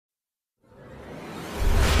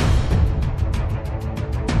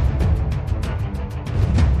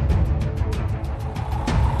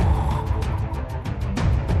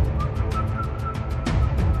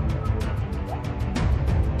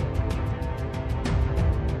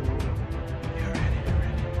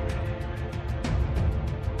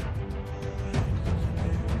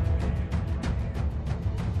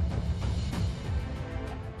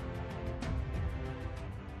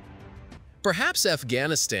Perhaps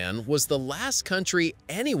Afghanistan was the last country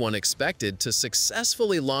anyone expected to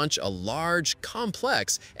successfully launch a large,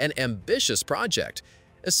 complex, and ambitious project,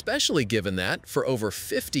 especially given that, for over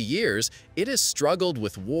 50 years, it has struggled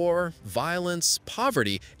with war, violence,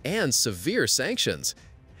 poverty, and severe sanctions.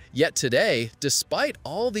 Yet today, despite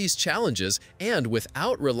all these challenges and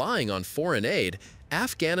without relying on foreign aid,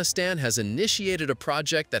 Afghanistan has initiated a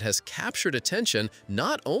project that has captured attention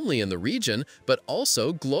not only in the region, but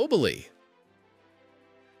also globally.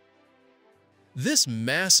 This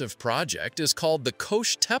massive project is called the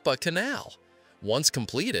Qosh Tepa Canal. Once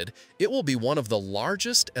completed, it will be one of the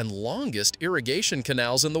largest and longest irrigation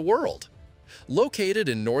canals in the world. Located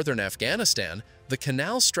in northern Afghanistan, the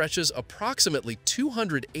canal stretches approximately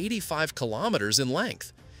 285 kilometers in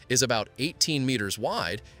length, is about 18 meters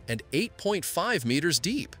wide and 8.5 meters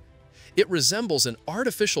deep. It resembles an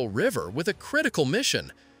artificial river with a critical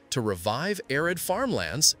mission to revive arid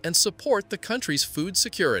farmlands and support the country's food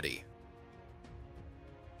security.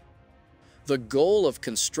 The goal of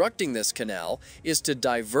constructing this canal is to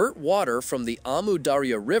divert water from the Amu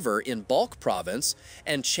Darya River in Balkh province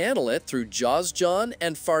and channel it through Jawzjan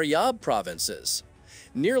and Faryab provinces.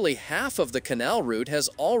 Nearly half of the canal route has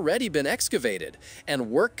already been excavated, and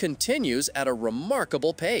work continues at a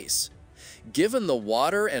remarkable pace. Given the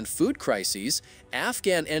water and food crises,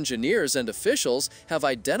 Afghan engineers and officials have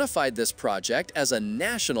identified this project as a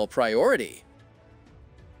national priority.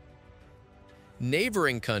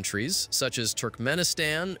 Neighboring countries such as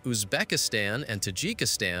Turkmenistan, Uzbekistan, and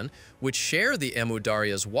Tajikistan, which share the Amu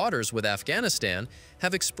Darya's waters with Afghanistan,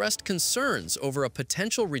 have expressed concerns over a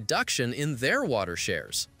potential reduction in their water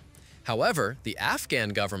shares. However, the Afghan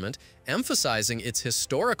government, emphasizing its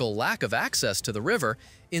historical lack of access to the river,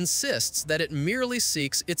 insists that it merely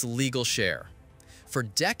seeks its legal share. For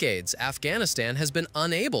decades, Afghanistan has been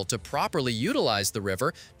unable to properly utilize the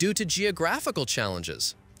river due to geographical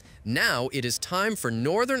challenges. Now it is time for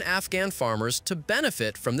northern Afghan farmers to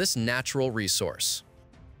benefit from this natural resource.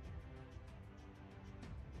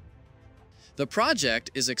 The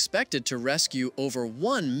project is expected to rescue over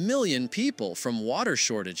 1 million people from water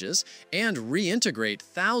shortages and reintegrate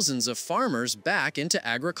thousands of farmers back into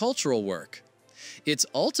agricultural work. Its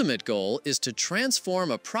ultimate goal is to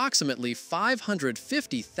transform approximately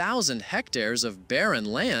 550,000 hectares of barren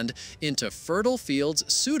land into fertile fields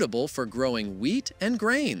suitable for growing wheat and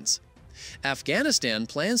grains. Afghanistan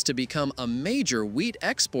plans to become a major wheat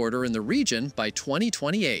exporter in the region by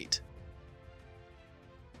 2028.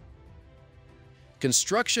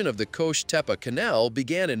 Construction of the Qosh Tepa Canal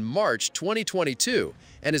began in March 2022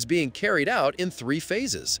 and is being carried out in 3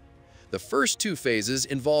 phases. The first 2 phases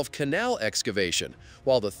involve canal excavation,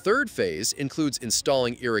 while the third phase includes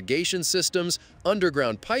installing irrigation systems,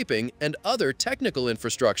 underground piping, and other technical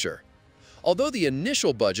infrastructure. Although the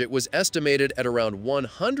initial budget was estimated at around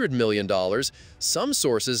 $100 million, some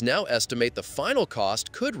sources now estimate the final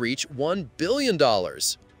cost could reach $1 billion.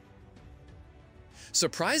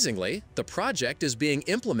 Surprisingly, the project is being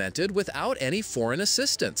implemented without any foreign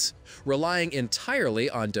assistance, relying entirely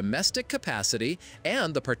on domestic capacity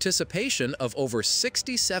and the participation of over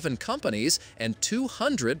 67 companies and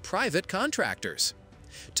 200 private contractors.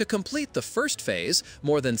 To complete the first phase,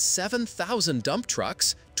 more than 7,000 dump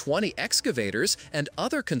trucks, 20 excavators, and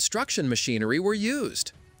other construction machinery were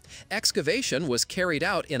used. Excavation was carried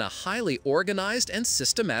out in a highly organized and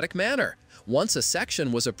systematic manner. Once a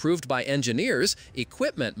section was approved by engineers,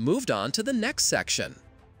 equipment moved on to the next section.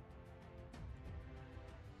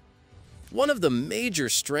 One of the major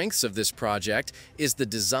strengths of this project is the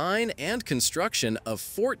design and construction of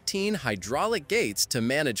 14 hydraulic gates to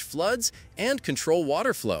manage floods and control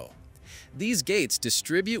water flow. These gates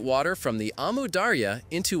distribute water from the Amu Darya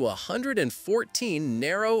into 114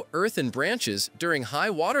 narrow earthen branches during high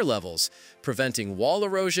water levels, preventing wall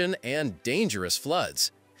erosion and dangerous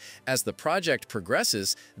floods. As the project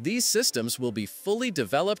progresses, these systems will be fully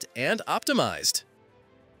developed and optimized.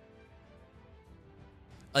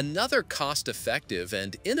 Another cost-effective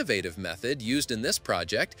and innovative method used in this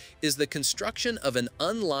project is the construction of an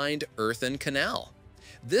unlined earthen canal.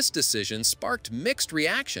 This decision sparked mixed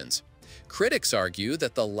reactions. Critics argue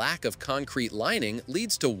that the lack of concrete lining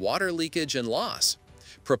leads to water leakage and loss.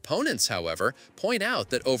 Proponents, however, point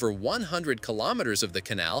out that over 100 kilometers of the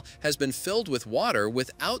canal has been filled with water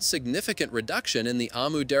without significant reduction in the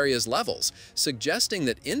Amu Darya's levels, suggesting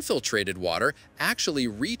that infiltrated water actually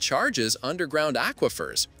recharges underground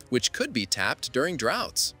aquifers, which could be tapped during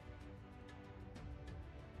droughts.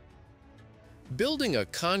 Building a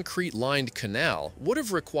concrete-lined canal would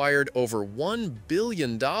have required over $1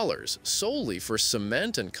 billion solely for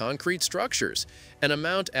cement and concrete structures, an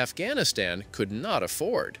amount Afghanistan could not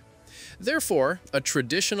afford. Therefore, a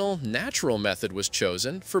traditional, natural method was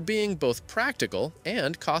chosen for being both practical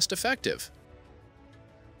and cost-effective.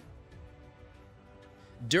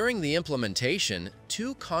 During the implementation,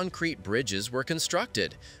 2 concrete bridges were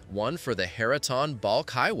constructed, one for the Haraton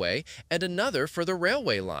Bulk Highway and another for the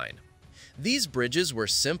railway line. These bridges were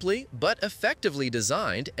simply but effectively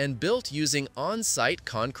designed and built using on-site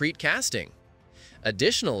concrete casting.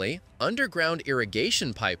 Additionally, underground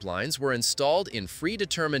irrigation pipelines were installed in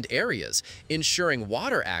predetermined areas, ensuring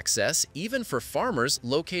water access even for farmers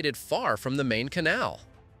located far from the main canal.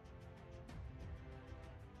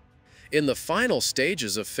 In the final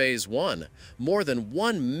stages of Phase 1, more than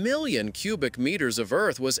 1 million cubic meters of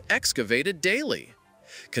earth was excavated daily.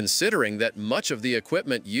 Considering that much of the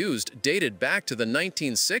equipment used dated back to the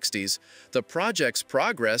 1960s, the project's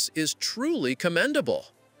progress is truly commendable.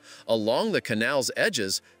 Along the canal's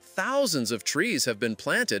edges, thousands of trees have been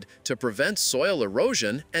planted to prevent soil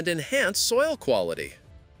erosion and enhance soil quality.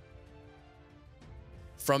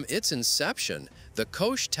 From its inception, the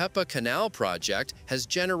Qosh Tepa Canal project has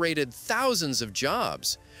generated thousands of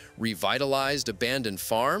jobs, revitalized abandoned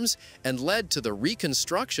farms, and led to the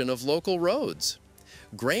reconstruction of local roads.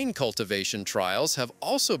 Grain cultivation trials have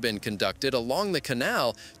also been conducted along the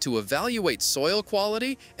canal to evaluate soil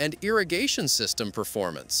quality and irrigation system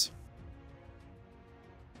performance.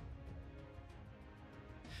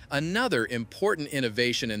 Another important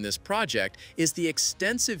innovation in this project is the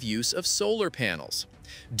extensive use of solar panels.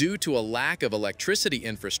 Due to a lack of electricity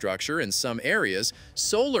infrastructure in some areas,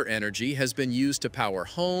 solar energy has been used to power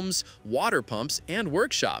homes, water pumps, and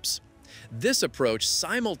workshops. This approach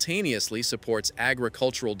simultaneously supports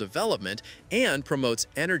agricultural development and promotes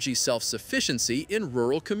energy self-sufficiency in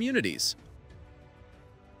rural communities.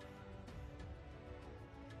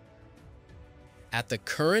 At the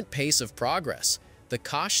current pace of progress, the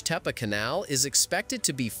Qosh Tepa Canal is expected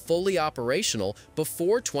to be fully operational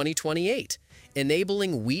before 2028,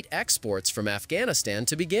 enabling wheat exports from Afghanistan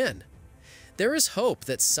to begin. There is hope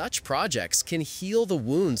that such projects can heal the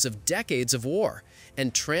wounds of decades of war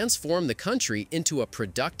and transform the country into a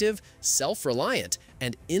productive, self-reliant,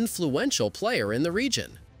 and influential player in the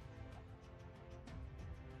region.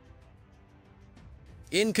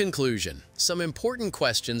 In conclusion, some important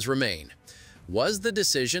questions remain. Was the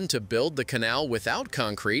decision to build the canal without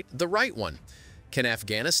concrete the right one? Can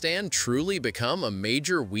Afghanistan truly become a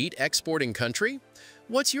major wheat exporting country?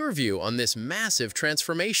 What's your view on this massive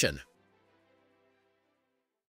transformation?